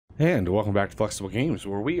And welcome back to Flexible Games,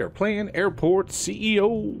 where we are playing Airport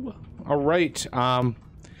CEO. All right,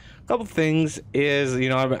 couple things is,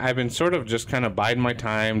 I've been sort of just kind of biding my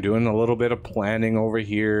time, doing a little bit of planning over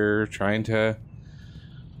here, trying to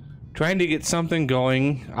get something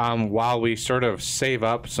going while we sort of save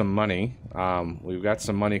up some money. We've got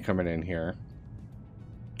some money coming in here,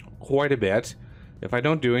 quite a bit. If I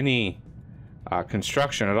don't do any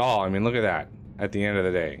construction at all, I mean, look at that. At the end of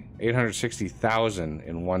the day, 860,000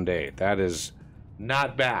 in one day. That is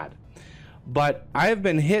not bad. But I've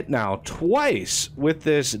been hit now twice with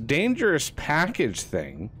this dangerous package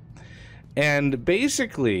thing. And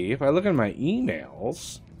basically, if I look at my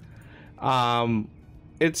emails,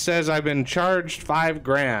 it says I've been charged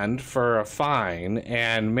 $5,000 for a fine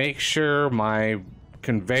and make sure my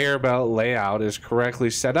conveyor belt layout is correctly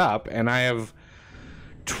set up. And I have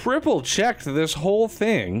triple checked this whole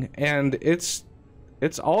thing, and it's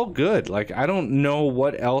all good. Like, I don't know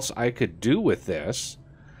what else I could do with this.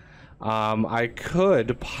 I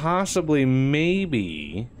could possibly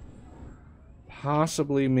maybe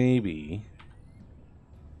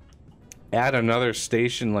add another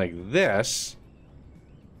station like this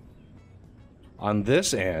on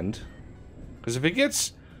this end, because if it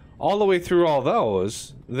gets all the way through all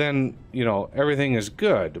those, then everything is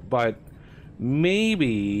good. But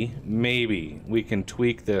maybe we can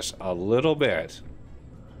tweak this a little bit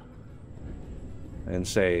and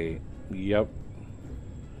say, yep,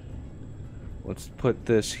 let's put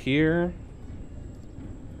this here.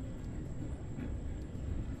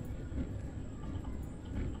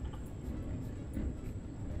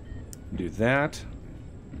 Do that.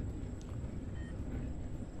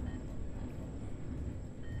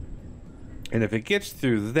 And if it gets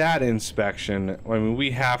through that inspection, I mean,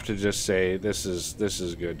 we have to just say this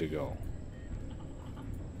is good to go.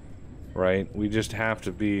 Right? We just have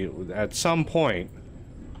to be, at some point,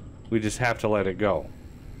 we just have to let it go.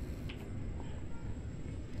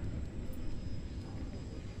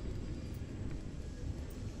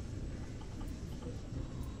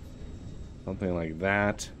 Something like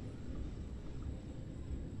that.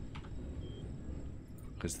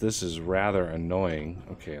 Because this is rather annoying.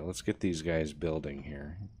 Okay, let's get these guys building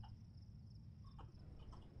here.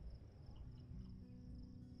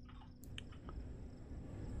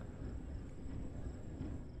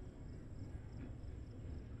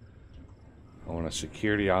 I want a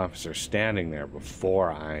security officer standing there before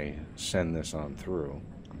I send this on through.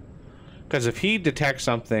 Because if he detects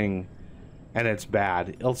something and it's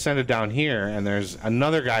bad, he'll send it down here, and there's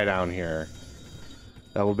another guy down here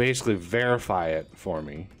that will basically verify it for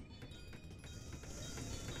me.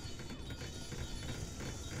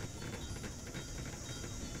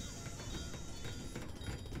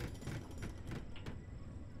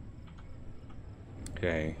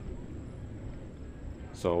 Okay.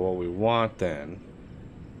 So what we want then...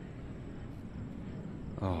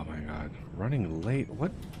 Oh my god. Running late?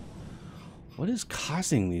 What is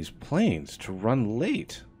causing these planes to run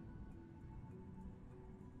late?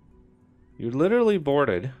 You're literally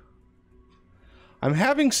boarded. I'm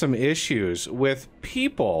having some issues with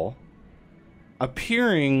people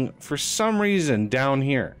appearing for some reason down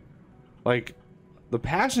here. Like, the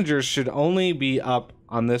passengers should only be up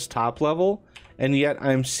on this top level, and yet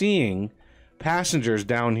I'm seeing passengers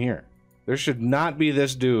down here. There should not be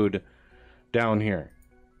this dude down here.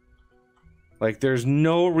 Like, there's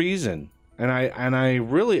no reason. And I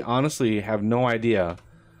really honestly have no idea,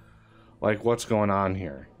 like, what's going on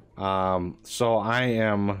here. So I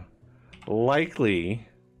am likely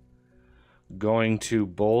going to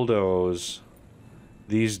bulldoze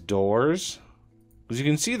these doors. As you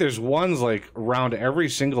can see, there's ones like around every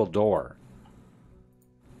single door.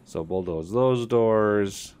 So bulldoze those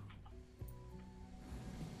doors.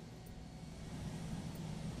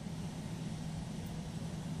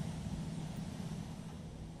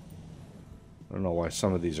 I don't know why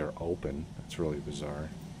some of these are open. That's really bizarre.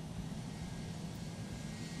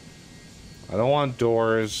 I don't want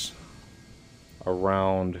doors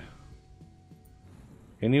around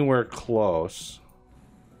anywhere close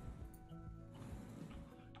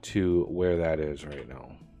to where that is right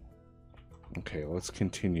now. Okay, let's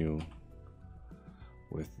continue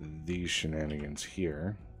with these shenanigans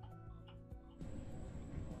here.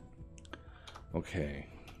 Okay.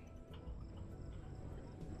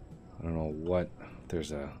 I don't know what...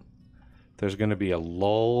 There's going to be a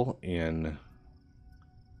lull in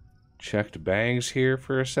checked bags here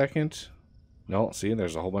for a second. No, see,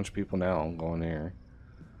 there's a whole bunch of people now going there.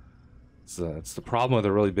 It's the problem with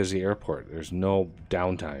a really busy airport. There's no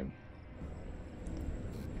downtime.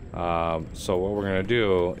 So what we're going to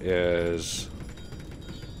do is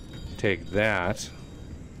take that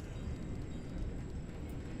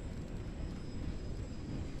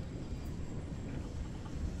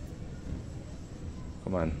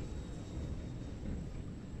Come on.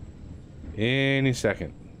 Any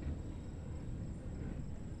second.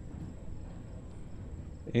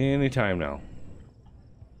 Any time now.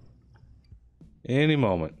 Any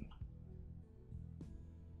moment.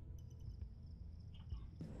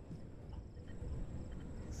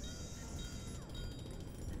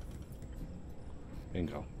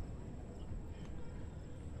 Bingo.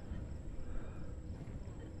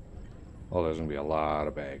 Oh, there's gonna be a lot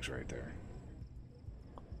of bags right there.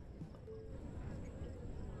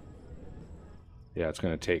 Yeah, it's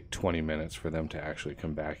gonna take 20 minutes for them to actually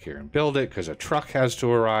come back here and build it because a truck has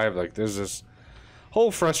to arrive. Like, there's this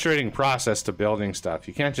whole frustrating process to building stuff.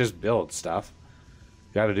 You can't just build stuff.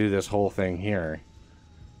 You gotta do this whole thing here.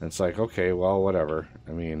 And it's like, okay, well, whatever.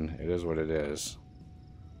 I mean, it is what it is.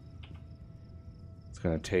 It's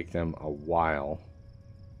gonna take them a while.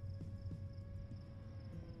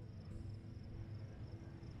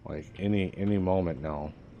 Like, any moment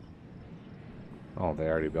now. Oh, they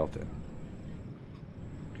already built it.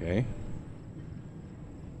 Okay.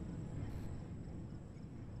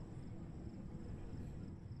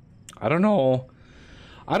 I don't know.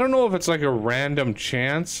 I don't know if it's like a random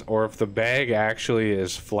chance or if the bag actually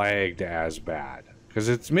is flagged as bad. Because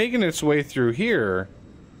it's making its way through here.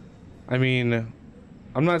 I mean,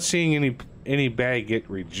 I'm not seeing any bag get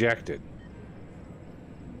rejected.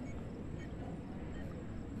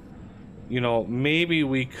 You know, maybe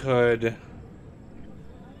we could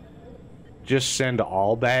just send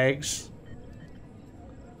all bags.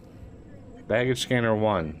 Baggage scanner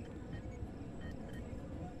 1.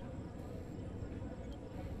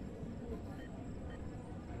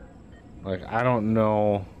 Like, I don't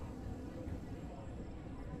know.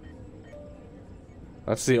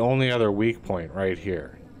 That's the only other weak point right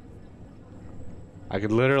here. I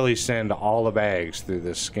could literally send all the bags through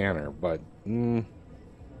this scanner, but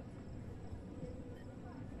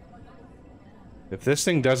if this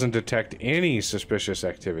thing doesn't detect any suspicious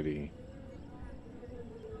activity,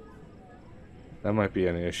 that might be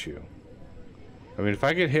an issue. I mean, if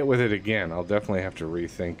I get hit with it again, I'll definitely have to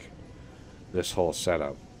rethink this whole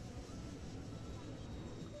setup.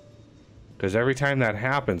 Because every time that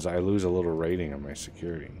happens, I lose a little rating on my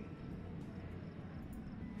security.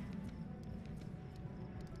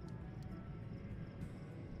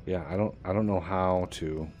 Yeah, I don't know how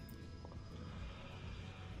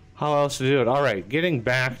else to do it. All right, getting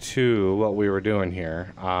back to what we were doing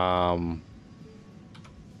here.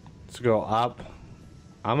 Let's go up.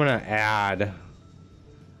 I'm gonna add.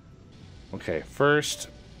 Okay, first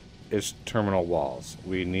is terminal walls.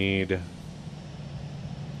 We need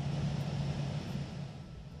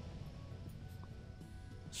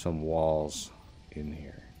some walls in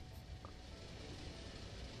here.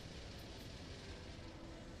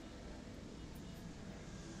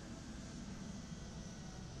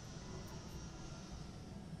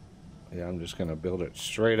 Yeah, I'm just gonna build it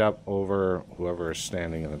straight up over whoever is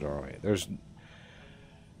standing in the doorway.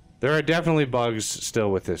 There are definitely bugs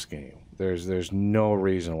still with this game. There's no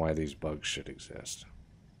reason why these bugs should exist.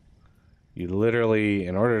 You literally,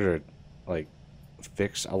 in order to like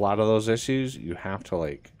fix a lot of those issues, you have to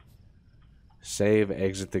like save,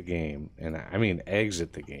 exit the game, and I mean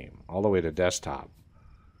exit the game all the way to desktop,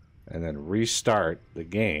 and then restart the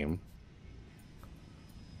game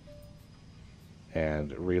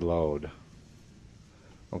and reload.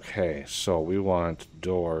 Okay, so we want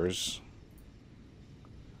doors.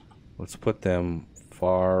 Let's put them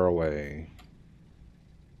far away.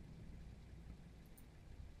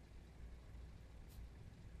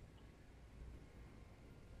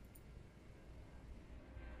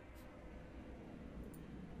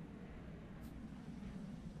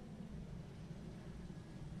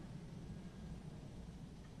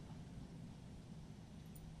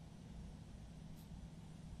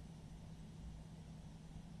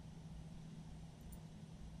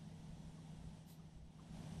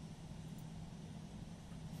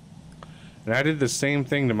 And I did the same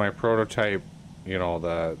thing to my prototype, you know,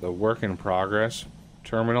 the work in progress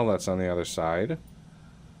terminal that's on the other side.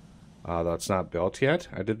 That's not built yet.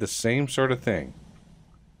 I did the same sort of thing.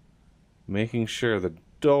 Making sure the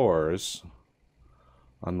doors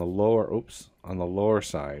on the lower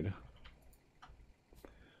side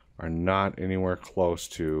are not anywhere close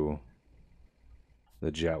to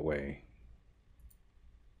the jetway.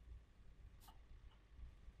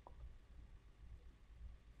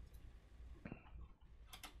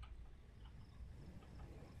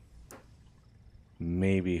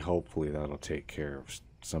 Maybe, hopefully, that'll take care of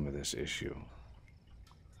some of this issue.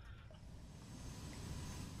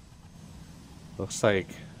 Looks like,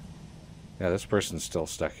 yeah, this person's still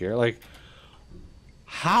stuck here. Like,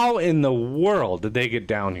 How in the world did they get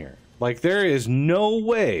down here? Like, there is no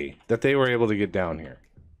way that they were able to get down here.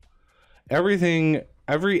 Everything,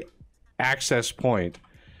 every access point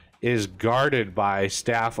is guarded by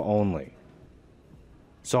staff only.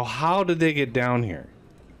 So how did they get down here?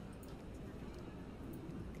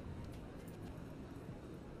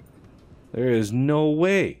 There is no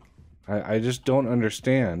way. I just don't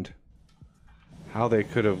understand how they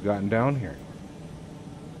could have gotten down here.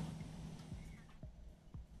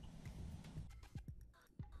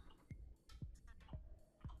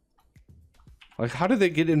 Like, how did they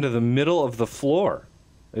get into the middle of the floor?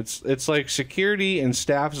 It's like security and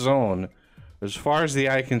staff zone as far as the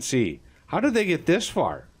eye can see. How did they get this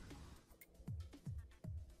far?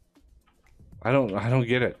 I don't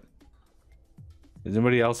get it. If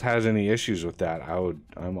anybody else has any issues with that,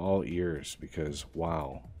 I'm all ears, because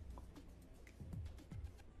wow.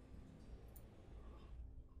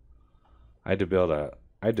 I had to build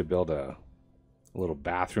a little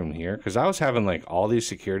bathroom here because I was having like all these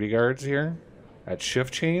security guards here at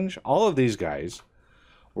shift change. All of these guys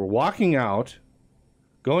were walking out,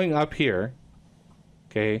 going up here,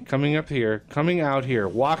 okay, coming up here, coming out here,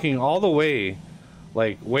 walking all the way,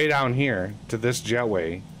 like way down here to this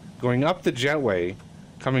jetway, going up the jetway,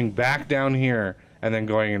 coming back down here, and then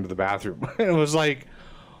going into the bathroom. It was like,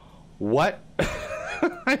 what?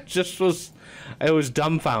 It was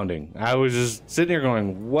dumbfounding. I was just sitting here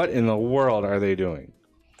going, what in the world are they doing?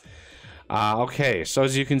 Okay, so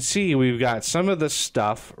as you can see, we've got some of the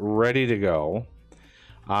stuff ready to go.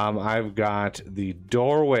 I've got the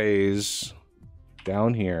doorways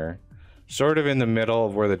down here, sort of in the middle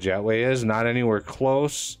of where the jetway is, not anywhere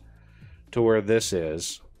close to where this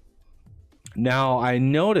is. Now, I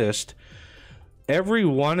noticed every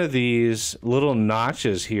one of these little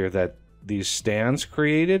notches here that these stands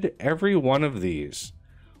created, every one of these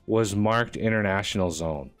was marked international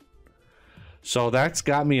zone. So that's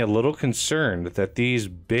got me a little concerned that these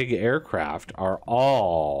big aircraft are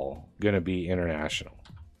all going to be international.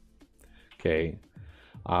 Okay.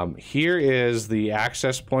 Here is the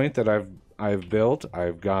access point that I've built.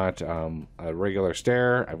 I've got a regular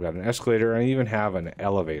stair, I've got an escalator, I even have an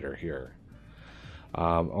elevator here.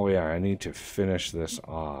 Oh yeah, I need to finish this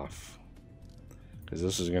off because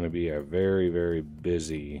this is going to be a very, very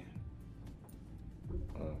busy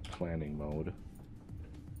planning mode.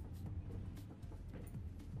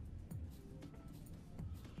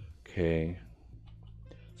 Okay,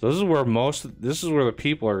 so this is where the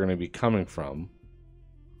people are going to be coming from.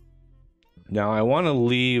 Now I want to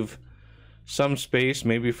leave some space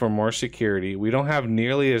maybe for more security. We don't have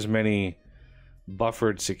nearly as many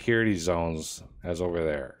buffered security zones as over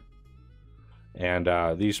there. And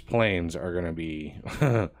these planes are going to be...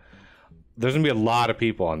 There's going to be a lot of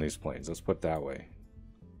people on these planes, let's put it that way.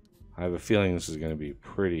 I have a feeling this is going to be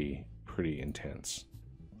pretty intense.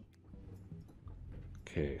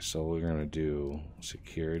 Okay, so we're going to do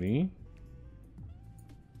security.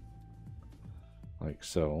 Like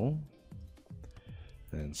so.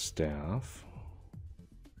 Then staff.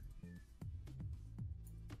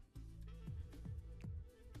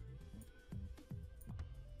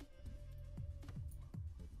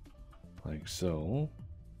 Like so.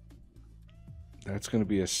 That's going to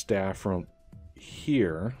be a staff room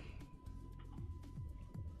here.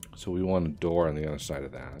 So we want a door on the other side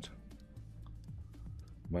of that.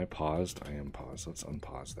 Am I paused? I am paused. Let's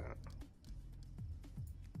unpause that.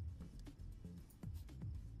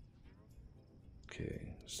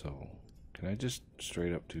 Okay, so can I just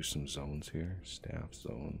straight up do some zones here? Staff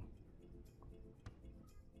zone.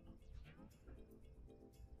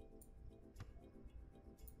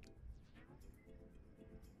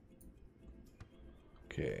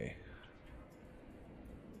 Okay.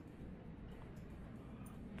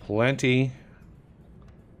 Plenty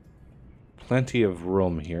of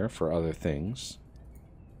room here for other things.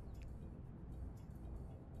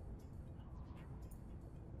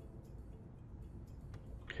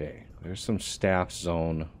 Okay, there's some staff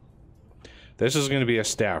zone. This is going to be a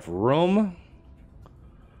staff room.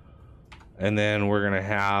 And then we're going to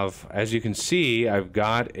have, as you can see, I've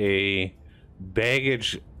got a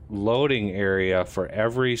baggage loading area for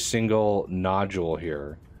every single nodule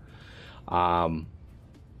here.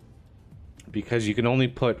 Because you can only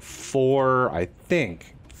put four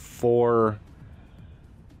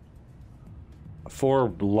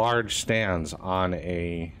large stands on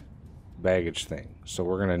a baggage thing. So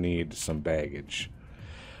we're gonna need some baggage.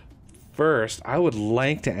 First, I would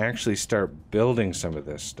like to actually start building some of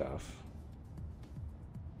this stuff.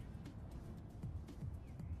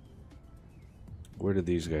 Where did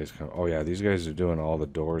these guys come? Oh yeah, these guys are doing all the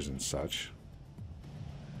doors and such.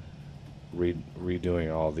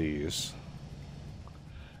 redoing all these.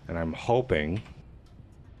 And I'm hoping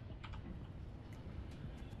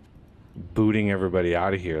booting everybody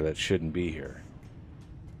out of here that shouldn't be here.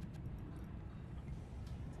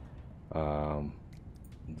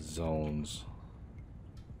 Zones.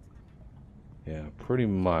 Yeah, pretty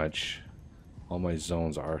much all my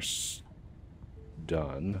zones are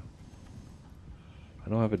done. I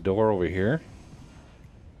don't have a door over here.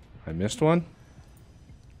 I missed one.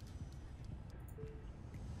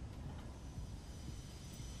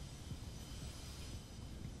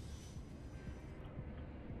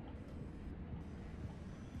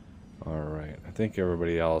 Alright, I think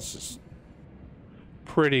everybody else is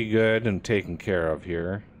pretty good and taken care of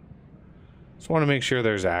here. Just want to make sure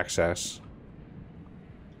there's access.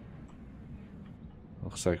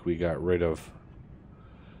 Looks like we got rid of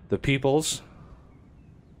the peoples.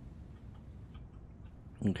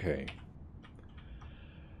 Okay.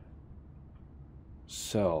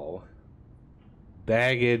 So,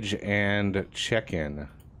 baggage and check-in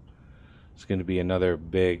is going to be another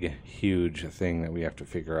big, huge thing that we have to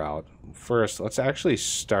figure out. First, let's actually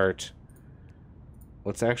start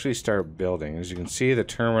building. As you can see, the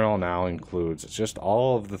terminal now includes just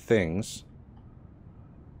all of the things.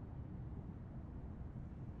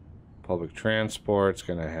 Public transport's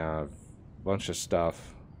going to have a bunch of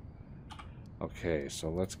stuff. Okay, so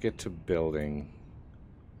let's get to building.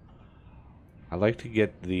 I like to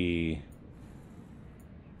get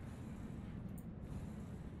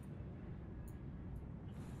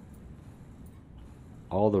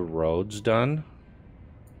all the roads done.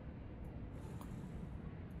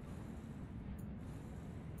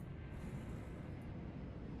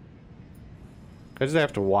 I just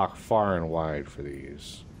have to walk far and wide for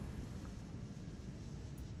these.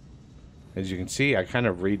 As you can see, I kind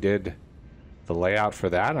of redid the layout for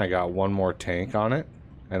that, and I got one more tank on it.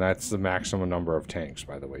 And that's the maximum number of tanks,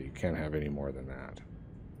 by the way. You can't have any more than that.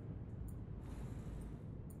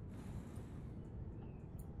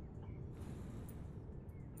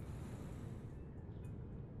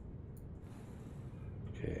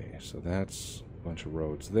 Okay, so that's a bunch of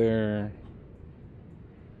roads there.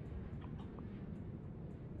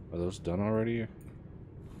 Are those done already?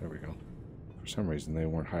 There we go. For some reason, they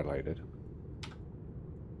weren't highlighted.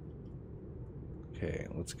 Okay,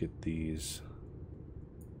 let's get these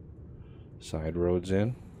side roads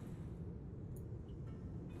in.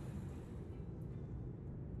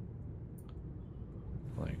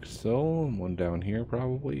 Like so. One down here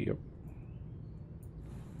probably. Yep.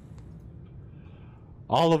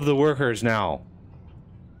 All of the workers now.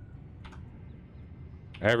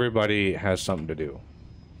 Everybody has something to do.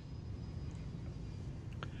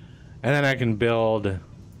 And then I can build,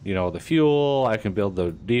 you know, the fuel. I can build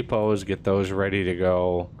the depots, get those ready to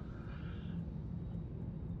go.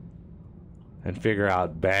 And figure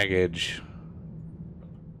out baggage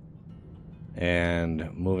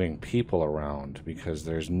and moving people around, because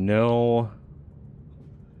there's no,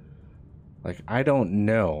 like, I don't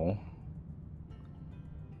know.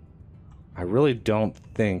 I really don't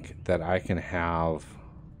think that I can have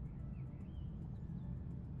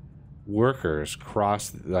workers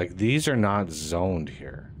cross, like, these are not zoned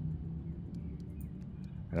here.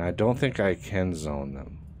 And I don't think I can zone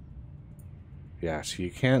them. Yeah, so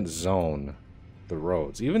you can't zone the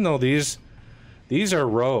roads, even though these are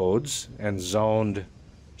roads and zoned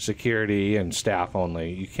security and staff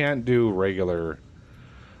only. You can't do regular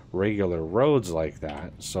roads like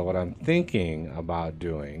that. So what I'm thinking about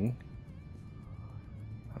doing,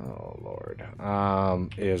 oh Lord,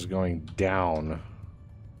 is going down.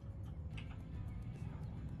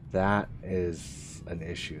 That is an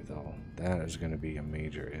issue, though. That is going to be a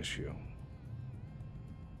major issue.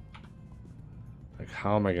 Like,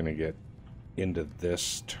 how am I going to get into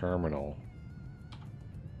this terminal?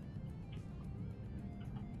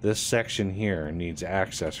 This section here needs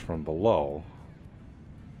access from below.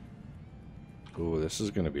 Ooh, this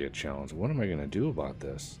is going to be a challenge. What am I going to do about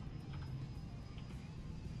this?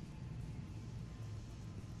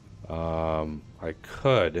 I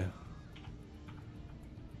could.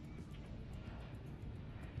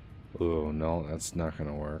 Ooh, no, that's not going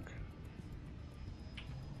to work.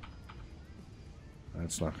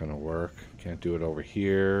 That's not going to work. Can't do it over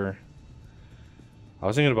here. I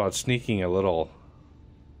was thinking about sneaking a little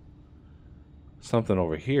something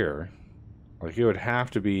over here. Like, it would have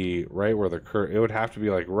to be right where the curve, it would have to be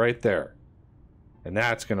like right there. And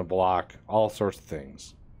that's going to block all sorts of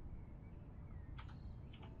things.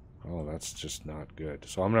 Oh, that's just not good.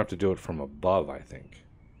 So I'm going to have to do it from above, I think.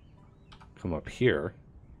 Come up here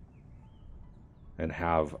and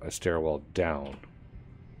have a stairwell down.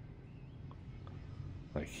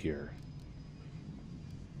 Like here.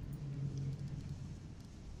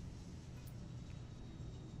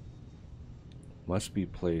 Must be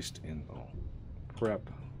placed in prep.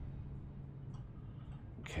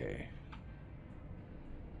 Okay.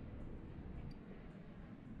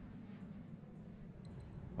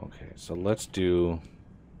 Okay, so let's do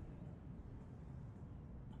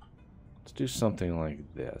something like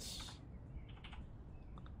this.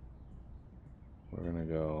 We're gonna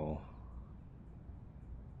go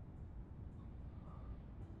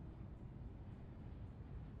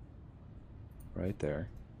right there.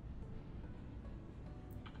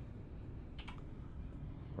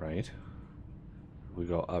 Right. We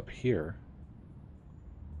go up here.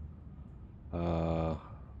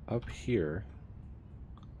 Up here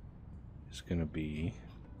is gonna be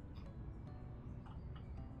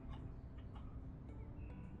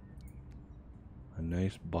a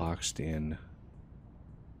nice boxed in.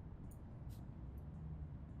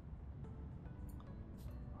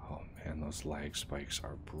 Oh man, those lag spikes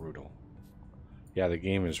are brutal. Yeah, the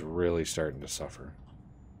game is really starting to suffer.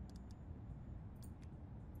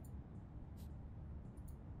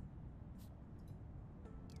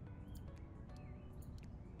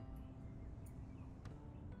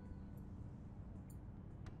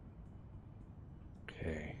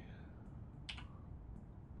 Okay.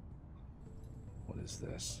 What is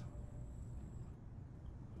this?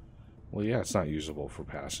 Well, yeah, it's not usable for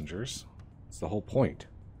passengers. It's the whole point.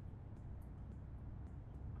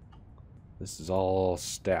 This is all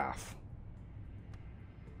staff.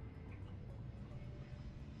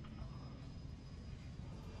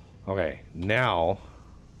 Okay, now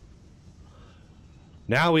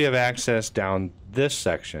we have access down this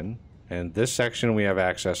section, and this section we have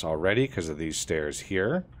access already because of these stairs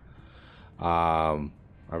here. I've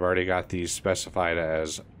already got these specified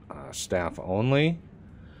as staff only.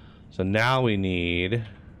 So now we need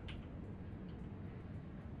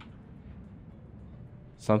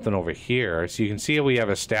something over here. So you can see we have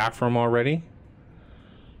a staff room already.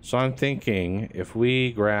 So I'm thinking if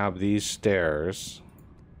we grab these stairs,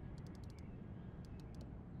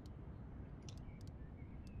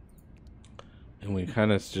 and we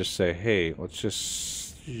kind of just say, hey, let's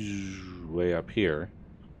just way up here.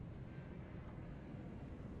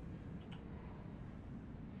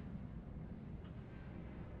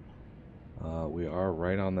 We are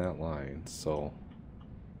right on that line, so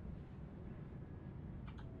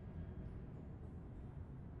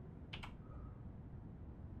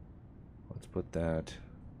let's put that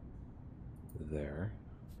there.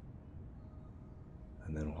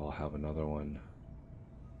 And then we'll have another one.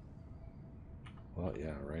 Well,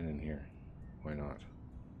 yeah, right in here. Why not?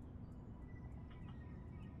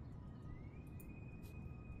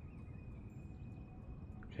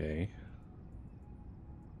 Okay.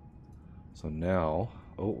 So now,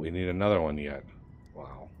 oh, we need another one yet.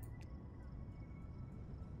 Wow.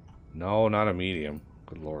 No, not a medium.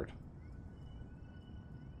 Good Lord.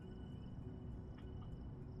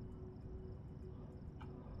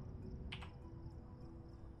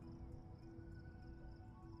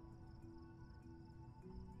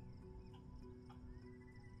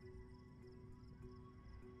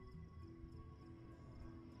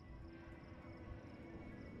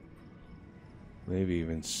 Maybe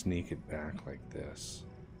even sneak it back like this.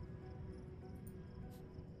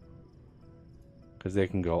 Because they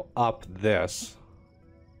can go up this,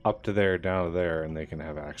 up to there, down to there, and they can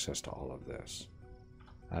have access to all of this.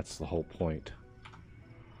 That's the whole point.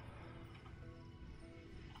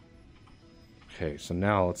 Okay, so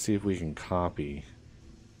now let's see if we can copy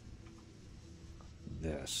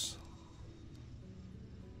this.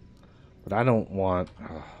 But I don't want...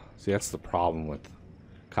 see, that's the problem with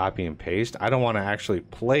copy and paste. I don't want to actually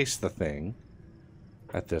place the thing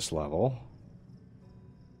at this level.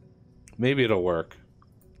 Maybe it'll work.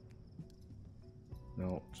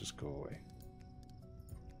 No, just go away.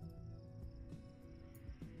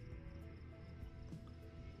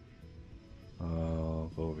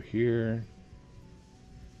 Go over here.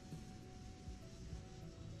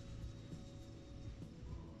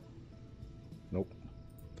 Nope.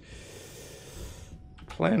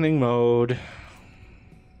 Planning mode.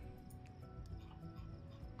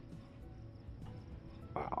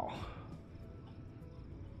 Wow.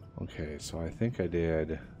 Okay, so I think I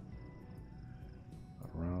did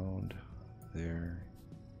around there.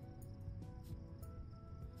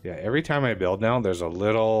 Yeah, every time I build now, there's a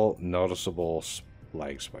little noticeable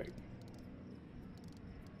lag spike.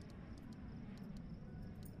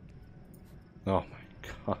 Oh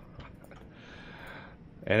my god.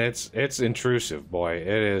 And it's intrusive, boy. It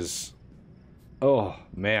is. Oh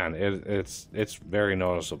man, it's very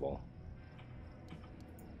noticeable.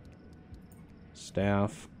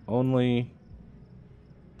 Staff only.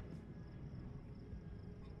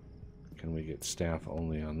 Can we get staff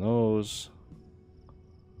only on those?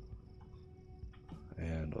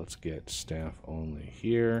 And let's get staff only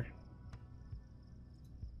here.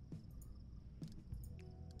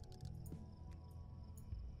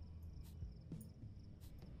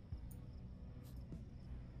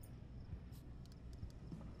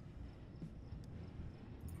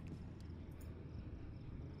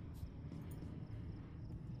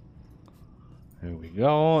 There we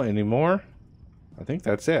go. Any more? I think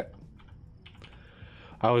that's it.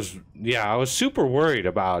 I was super worried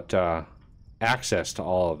about access to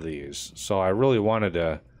all of these, so I really wanted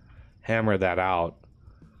to hammer that out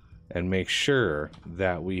and make sure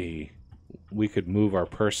that we could move our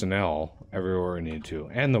personnel everywhere we need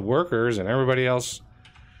to, and the workers and everybody else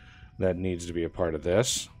that needs to be a part of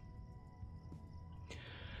this.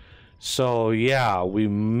 So yeah, we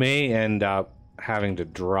may end up having to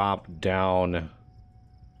drop down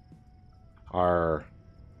our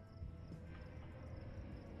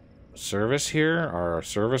service here, our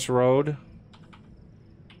service road,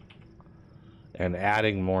 and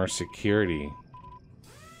adding more security.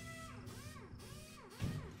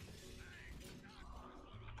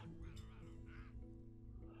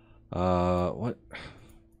 What?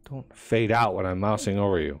 Don't fade out when I'm mousing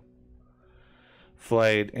over you.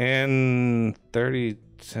 Flight in 30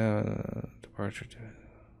 departure.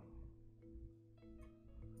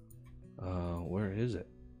 Where is it?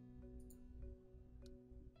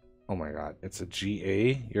 Oh my God, it's a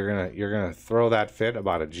GA. You're gonna throw that fit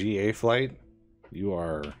about a GA flight? You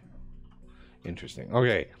are interesting.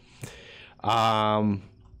 Okay.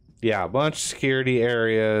 Yeah, a bunch of security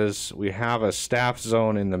areas. We have a staff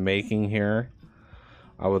zone in the making here.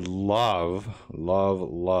 I would love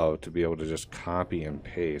to be able to just copy and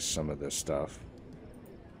paste some of this stuff.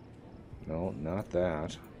 No, not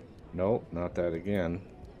that. Nope, not that again.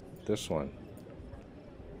 This one.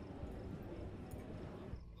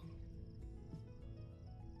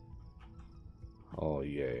 Oh,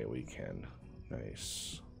 yay, we can.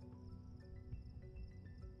 Nice.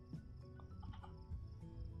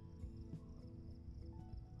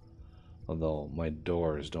 Although my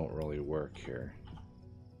doors don't really work here.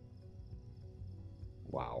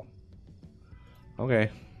 Wow.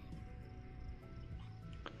 Okay.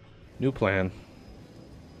 New plan.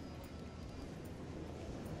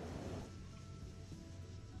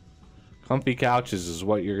 Comfy couches is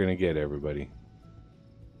what you're gonna get, everybody.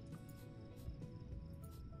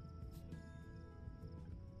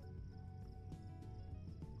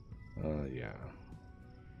 Yeah.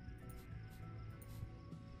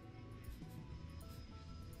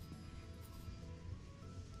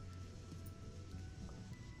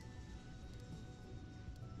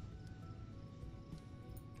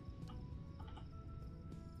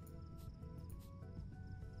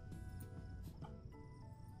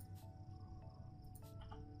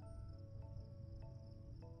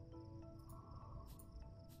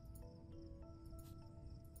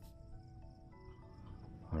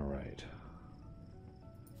 All right.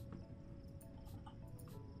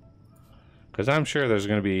 Because I'm sure there's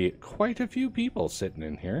going to be quite a few people sitting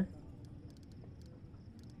in here.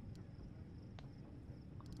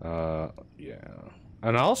 Yeah.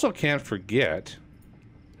 And I also can't forget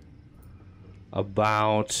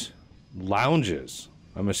about lounges.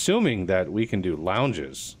 I'm assuming that we can do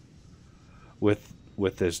lounges with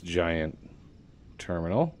this giant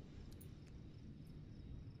terminal.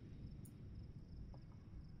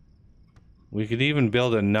 We could even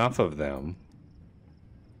build enough of them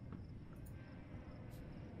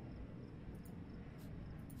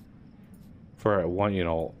for one, you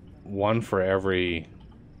know, one for every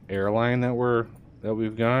airline that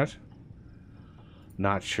we've got.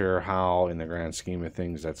 Not sure how, in the grand scheme of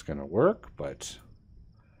things, that's going to work, but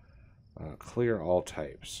clear all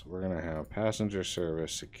types. We're going to have passenger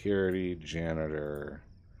service, security, janitor,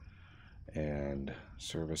 and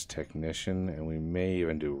service technician, and we may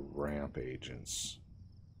even do ramp agents.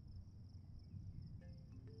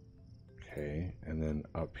 Okay, and then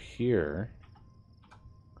up here,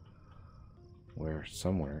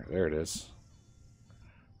 somewhere, there it is.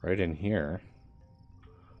 Right in here,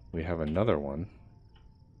 we have another one.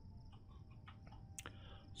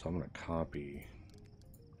 So I'm going to copy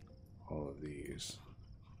all of these.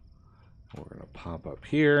 We're going to pop up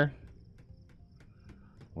here.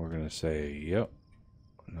 We're going to say, yep,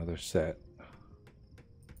 another set.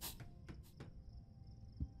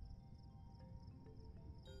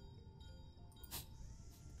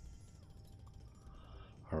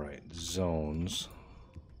 All right, zones.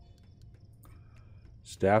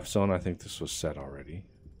 Staff zone, I think this was set already.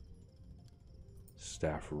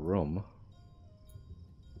 Staff room.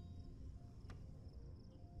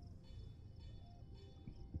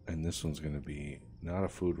 And this one's going to be not a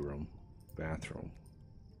food room, bathroom.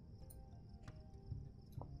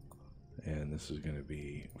 And this is going to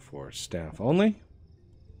be for staff only.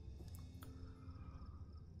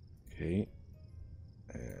 Okay.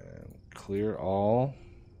 And clear all.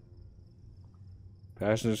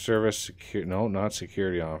 Passenger service, no, not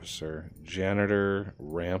security officer. Janitor,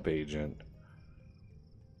 ramp agent.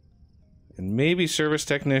 And maybe service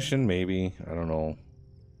technician, maybe. I don't know.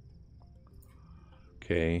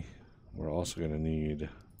 Okay. We're also going to need,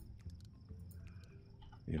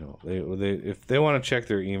 you know, if they want to check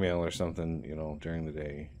their email or something, you know, during the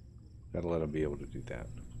day, gotta let them be able to do that.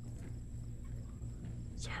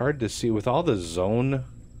 It's hard to see with all the zone,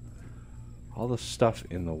 all the stuff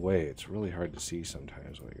in the way. It's really hard to see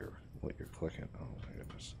sometimes what you're clicking. Oh my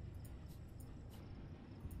goodness.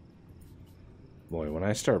 Boy, when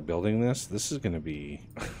I start building this is going to be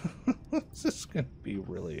this is going to be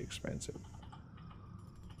really expensive.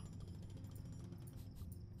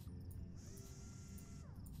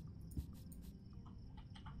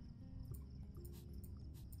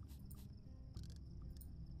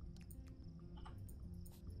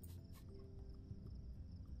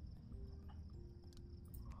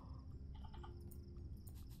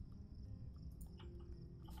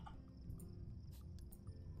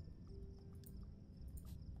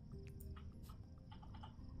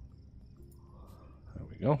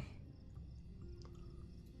 Go.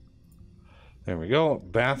 There we go.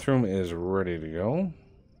 Bathroom is ready to go.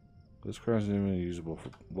 This car isn't even usable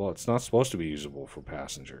for... Well, it's not supposed to be usable for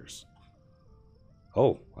passengers.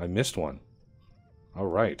 Oh, I missed one. All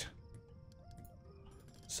right.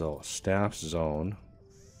 So, staff zone.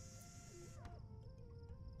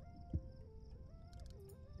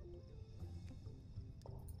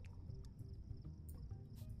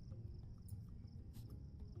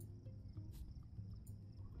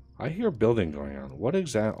 I hear building going on. What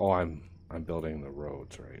exact? Oh, I'm building the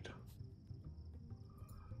roads, right?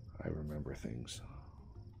 I remember things.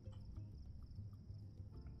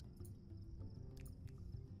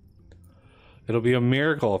 It'll be a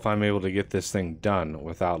miracle if I'm able to get this thing done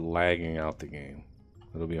without lagging out the game.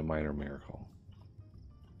 It'll be a minor miracle.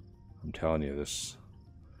 I'm telling you, this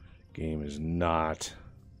game is not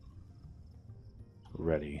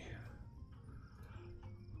ready.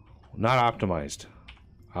 Not optimized.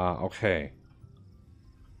 Okay.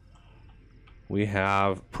 We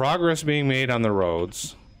have progress being made on the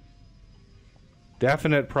roads.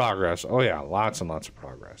 Definite progress. Oh yeah, lots and lots of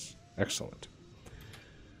progress. Excellent.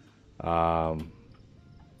 So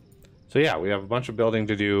yeah, we have a bunch of building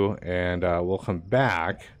to do, and we'll come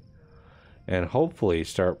back and hopefully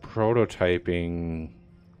start prototyping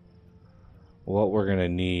what we're going to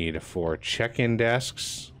need for check-in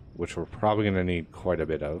desks, which we're probably going to need quite a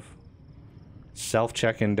bit of.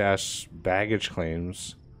 Self-check-in desks, baggage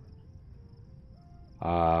claims.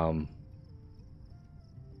 Yeah,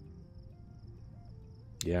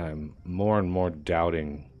 I'm more and more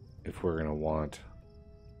doubting if we're going to want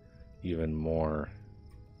even more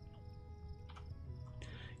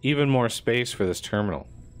space for this terminal.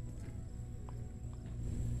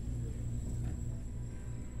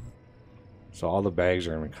 So all the bags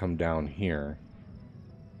are going to come down here.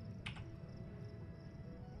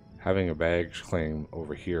 Having a baggage claim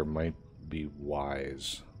over here might be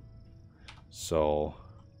wise. So,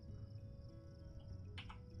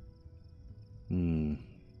 I'm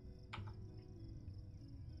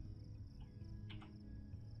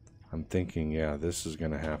thinking, yeah, this is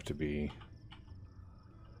going to have to be...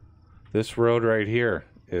 This road right here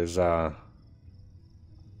is,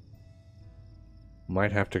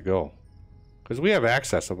 might have to go. Because we have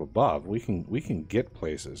access up above. We can get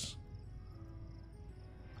places.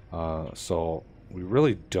 So we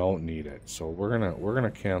really don't need it. So we're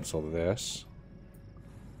gonna cancel this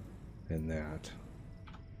and that.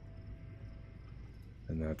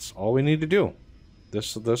 And that's all we need to do.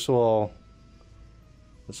 This will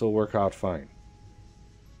work out fine.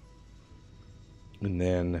 And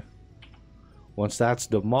then once that's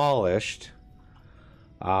demolished,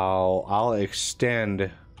 I'll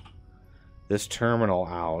extend this terminal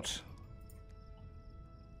out.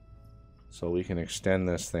 So we can extend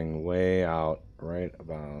this thing way out right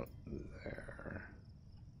about there.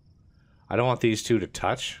 I don't want these two to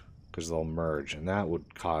touch because they'll merge, and that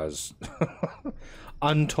would cause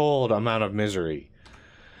untold amount of misery.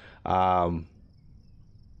 So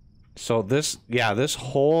this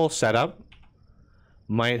whole setup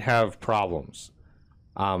might have problems,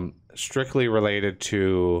 strictly related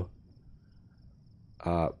to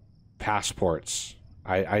passports.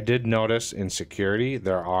 I did notice in security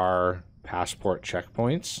there are passport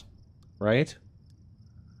checkpoints, right?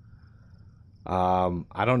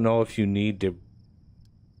 I don't know if you need to.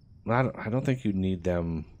 I don't think you need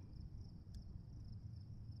them.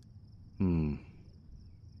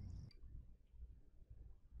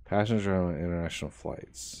 Passenger on international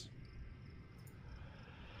flights.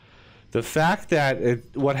 The fact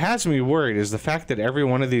that what has me worried is the fact that every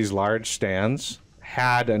one of these large stands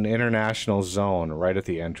had an international zone right at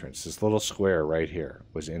the entrance. This little square right here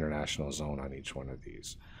was international zone on each one of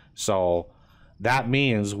these. So that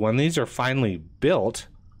means when these are finally built,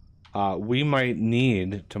 we might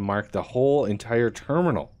need to mark the whole entire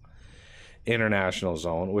terminal international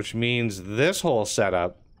zone, which means this whole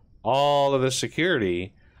setup, all of the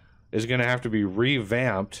security, is going to have to be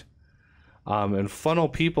revamped and funnel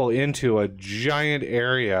people into a giant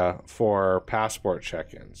area for passport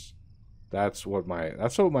check-ins. That's what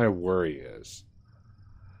my worry is.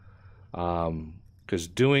 Because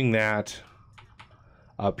doing that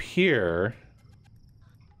up here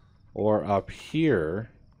or up here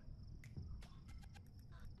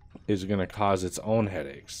is going to cause its own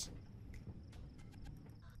headaches.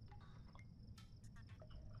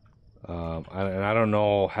 And I don't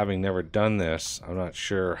know, having never done this, I'm not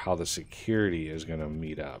sure how the security is going to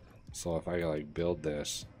meet up. So if I like build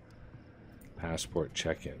this passport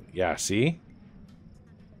check-in, yeah, see?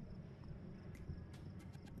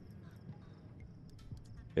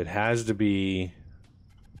 It has to be,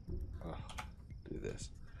 do this.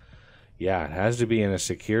 Yeah, it has to be in a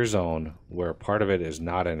secure zone where part of it is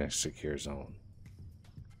not in a secure zone.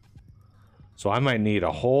 So I might need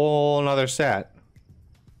a whole nother set.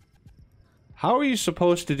 How are you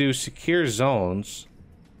supposed to do secure zones?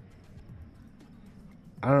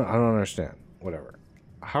 I don't understand. Whatever.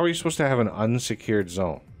 How are you supposed to have an unsecured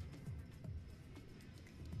zone?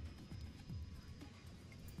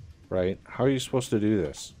 Right? How are you supposed to do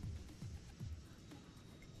this?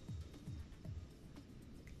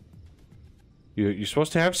 You're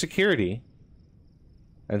supposed to have security,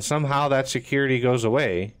 and somehow that security goes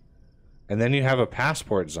away, and then you have a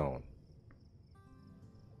passport zone.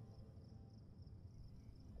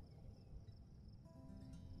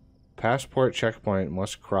 Passport checkpoint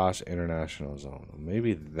must cross international zone.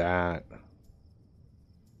 Maybe that.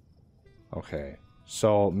 Okay.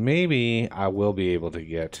 So maybe I will be able to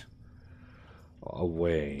get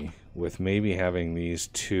away with maybe having these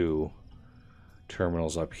two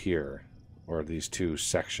terminals up here, or these two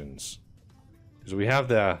sections. Because we have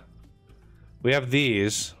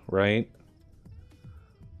these, right?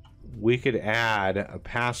 We could add a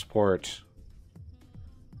passport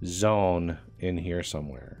zone in here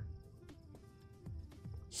somewhere.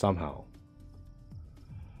 Somehow.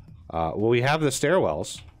 Well, we have the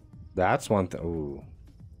stairwells. That's one thing. Ooh.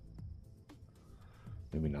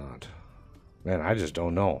 Maybe not. Man, I just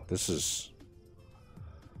don't know. This is...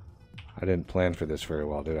 I didn't plan for this very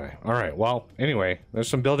well, did I? Alright, well, anyway, there's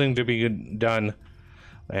some building to be done.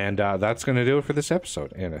 And that's going to do it for this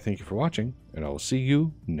episode. And I thank you for watching. And I will see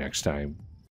you next time.